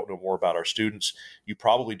college. You don't know more about our students. You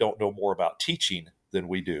probably don't know more about teaching than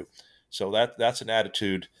we do. So that's an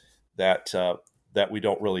attitude that we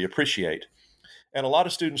don't really appreciate. And a lot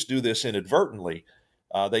of students do this inadvertently.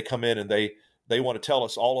 They come in and they want to tell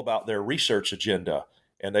us all about their research agenda,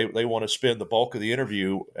 and they want to spend the bulk of the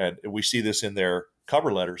interview, and we see this in their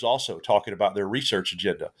cover letters also, talking about their research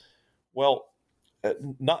agenda. Well,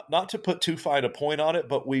 not to put too fine a point on it,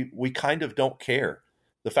 but we kind of don't care.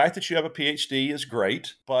 the fact that you have a PhD is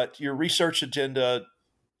great, but your research agenda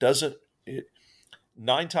doesn't,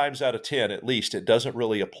 9 times out of 10, at least, it doesn't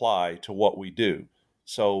really apply to what we do.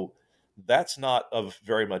 So that's not of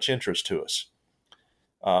very much interest to us.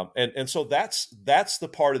 And so that's the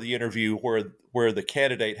part of the interview where the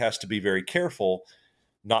candidate has to be very careful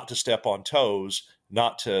not to step on toes,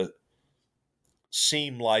 not to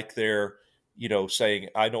seem like they're, saying,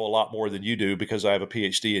 I know a lot more than you do because I have a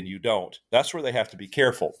PhD and you don't. That's where they have to be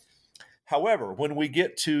careful. However, when we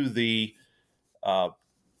get to the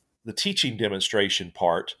teaching demonstration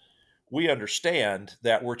part, we understand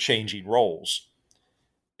that we're changing roles.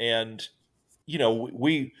 And,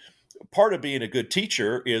 part of being a good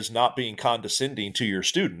teacher is not being condescending to your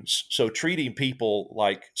students. So treating people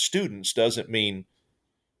like students doesn't mean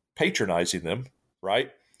patronizing them,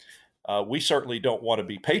 right? We certainly don't want to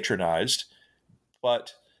be patronized,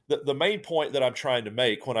 but the main point that I'm trying to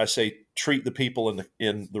make when I say treat the people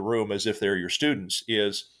in the room as if they're your students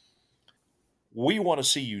is we want to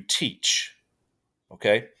see you teach,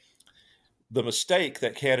 okay? The mistake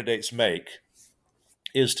that candidates make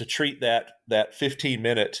is to treat that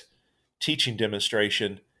 15-minute teaching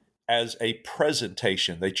demonstration as a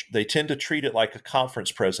presentation. They tend to treat it like a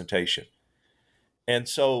conference presentation. And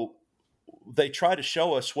so they try to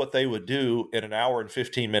show us what they would do in an hour and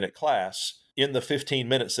 15-minute class in the 15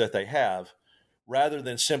 minutes that they have, rather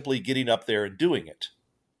than simply getting up there and doing it.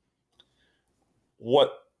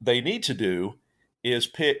 What they need to do is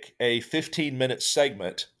pick a 15-minute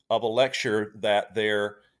segment of a lecture that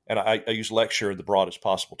they're, and I use lecture in the broadest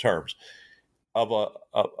possible terms, of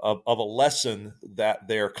a lesson that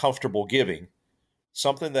they're comfortable giving,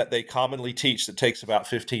 something that they commonly teach that takes about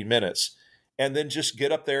 15 minutes, and then just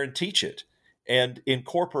get up there and teach it and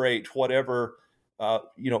incorporate whatever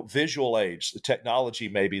visual aids, the technology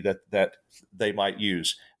maybe that they might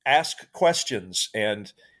use. Ask questions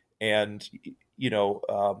and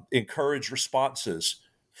encourage responses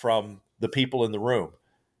from the people in the room.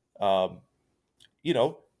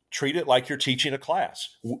 Treat it like you're teaching a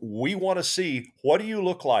class. We want to see, what do you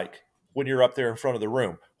look like when you're up there in front of the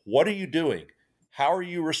room? What are you doing? How are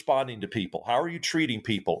you responding to people? How are you treating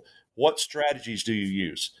people? What strategies do you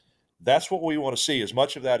use? That's what we want to see, as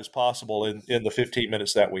much of that as possible in the 15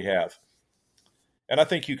 minutes that we have. And I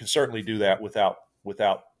think you can certainly do that without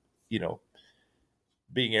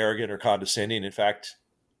being arrogant or condescending. In fact,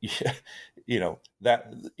 that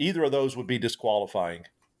either of those would be disqualifying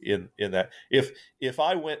in that. If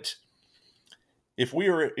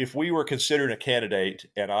we were considering a candidate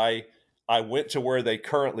and I went to where they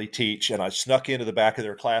currently teach and I snuck into the back of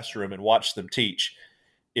their classroom and watched them teach,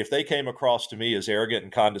 if they came across to me as arrogant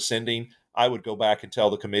and condescending, I would go back and tell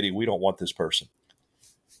the committee, we don't want this person.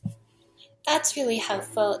 That's really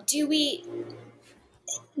helpful. Do we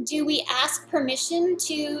ask permission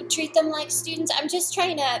to treat them like students? I'm just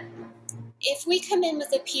trying to, if we come in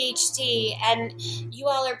with a PhD and you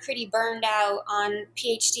all are pretty burned out on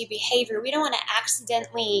PhD behavior, we don't want to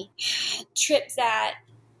accidentally trip that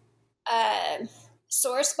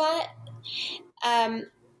sore spot.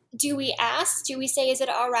 Do we ask? Do we say, is it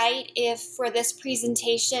all right if for this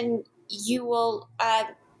presentation you will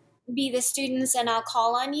be the students and I'll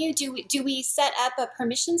call on you? Do we set up a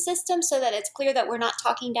permission system so that it's clear that we're not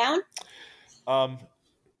talking down?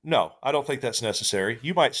 No, I don't think that's necessary.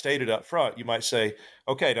 You might state it up front. You might say,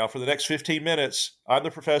 okay, now for the next 15 minutes, I'm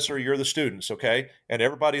the professor, you're the students, okay? And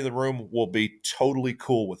everybody in the room will be totally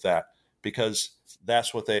cool with that because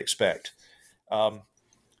that's what they expect.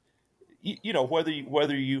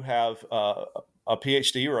 Whether you have a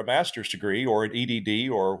PhD or a master's degree or an EDD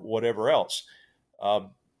or whatever else,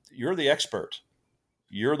 you're the expert.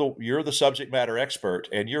 You're the subject matter expert,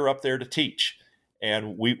 and you're up there to teach.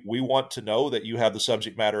 And we want to know that you have the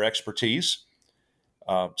subject matter expertise.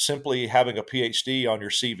 Simply having a PhD on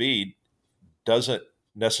your CV doesn't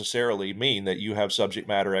necessarily mean that you have subject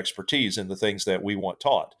matter expertise in the things that we want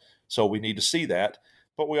taught. So we need to see that,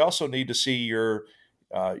 but we also need to see your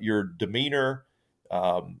demeanor,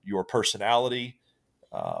 your personality,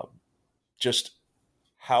 just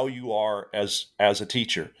how you are as a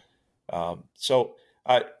teacher. So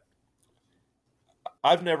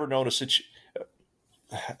I've never known a situation.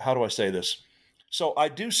 How do I say this? So I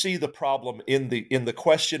do see the problem in the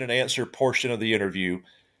question and answer portion of the interview.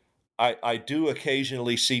 I do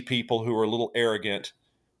occasionally see people who are a little arrogant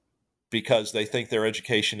because they think their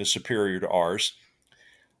education is superior to ours.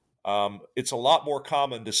 It's a lot more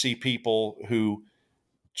common to see people who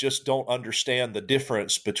just don't understand the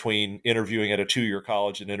difference between interviewing at a 2-year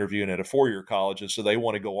college and interviewing at a 4-year college. And so they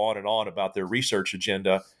want to go on and on about their research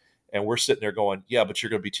agenda. And we're sitting there going, yeah, but you're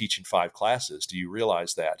going to be teaching 5 classes. Do you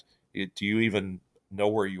realize that? Do you even know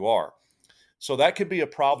where you are. So that could be a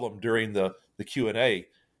problem during the Q&A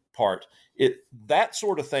part. That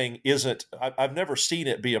sort of thing isn't, I've never seen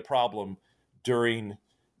it be a problem during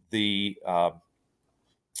the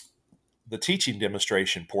teaching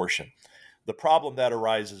demonstration portion. The problem that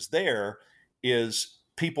arises there is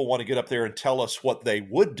people want to get up there and tell us what they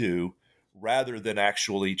would do rather than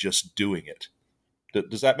actually just doing it.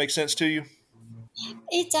 Does that make sense to you?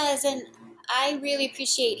 It does, and I really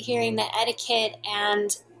appreciate hearing the etiquette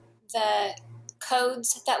and the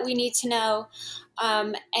codes that we need to know,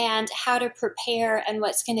 and how to prepare and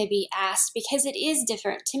what's going to be asked, because it is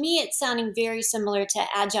different. To me, it's sounding very similar to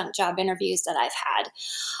adjunct job interviews that I've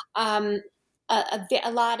had.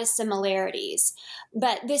 A lot of similarities,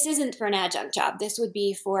 but this isn't for an adjunct job. This would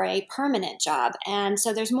be for a permanent job. And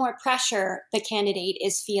so there's more pressure the candidate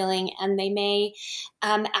is feeling, and they may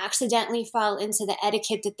accidentally fall into the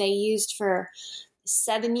etiquette that they used for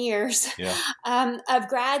 7 years of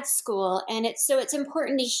grad school. And it's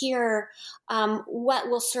important to hear what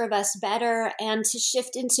will serve us better and to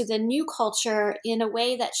shift into the new culture in a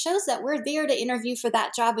way that shows that we're there to interview for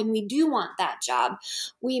that job and we do want that job.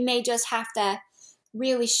 We may just have to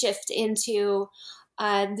really shift into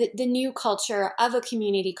the new culture of a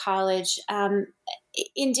community college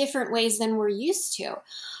in different ways than we're used to.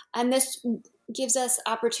 And this gives us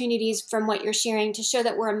opportunities from what you're sharing to show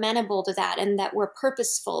that we're amenable to that and that we're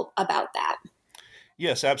purposeful about that.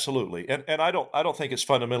 Yes, absolutely. And I don't think it's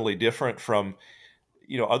fundamentally different from,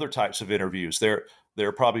 other types of interviews. There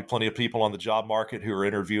are probably plenty of people on the job market who are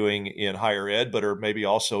interviewing in higher ed, but are maybe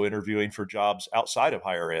also interviewing for jobs outside of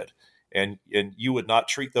higher ed. And you would not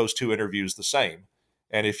treat those two interviews the same.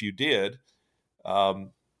 And if you did,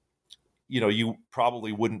 you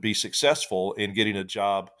probably wouldn't be successful in getting a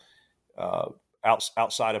job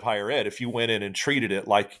outside of higher ed if you went in and treated it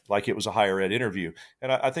like it was a higher ed interview.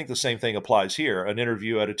 And I think the same thing applies here. An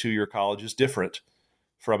interview at a 2-year college is different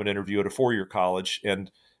from an interview at a 4-year college.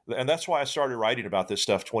 And that's why I started writing about this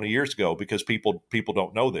stuff 20 years ago, because people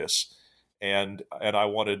don't know this. And I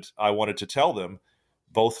wanted to tell them,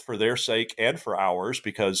 both for their sake and for ours,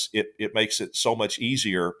 because it makes it so much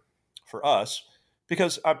easier for us.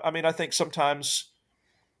 Because I think sometimes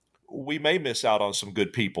we may miss out on some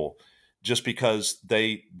good people just because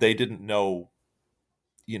they didn't know,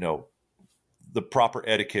 the proper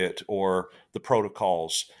etiquette or the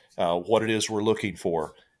protocols, what it is we're looking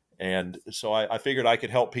for. And so I figured I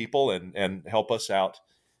could help people and help us out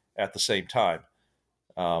at the same time.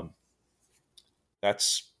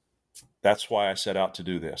 That's why I set out to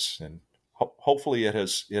do this, and hopefully it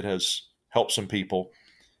has helped some people.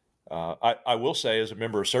 I will say, as a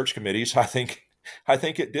member of search committees, I think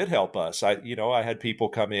it did help us. I had people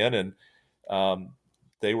come in and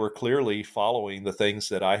they were clearly following the things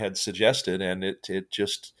that I had suggested, and it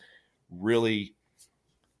just really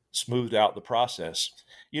smoothed out the process.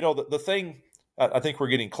 The thing, I think we're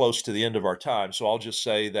getting close to the end of our time, so I'll just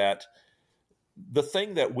say that the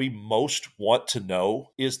thing that we most want to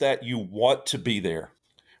know is that you want to be there.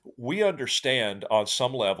 We understand on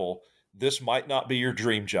some level this might not be your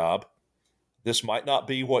dream job. This might not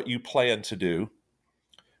be what you plan to do.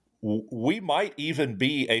 We might even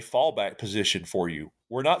be a fallback position for you.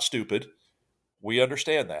 We're not stupid. We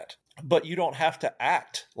understand that. But you don't have to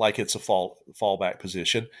act like it's a fallback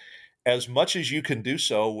position. As much as you can do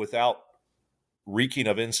so without reeking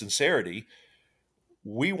of insincerity,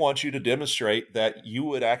 we want you to demonstrate that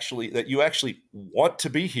you actually want to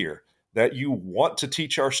be here, that you want to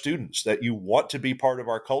teach our students, that you want to be part of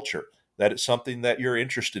our culture, that it's something that you're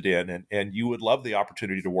interested in, and you would love the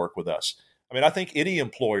opportunity to work with us. I think any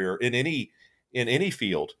employer in any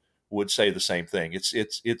field would say the same thing.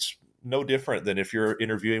 It's no different than if you're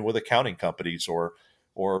interviewing with accounting companies or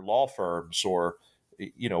law firms or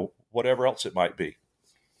whatever else it might be.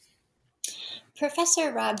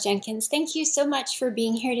 Professor Rob Jenkins, thank you so much for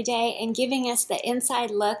being here today and giving us the inside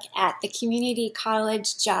look at the community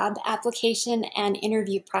college job application and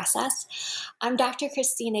interview process. I'm Dr.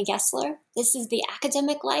 Christina Gessler. This is The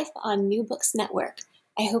Academic Life on New Books Network.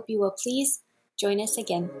 I hope you will please join us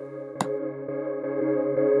again.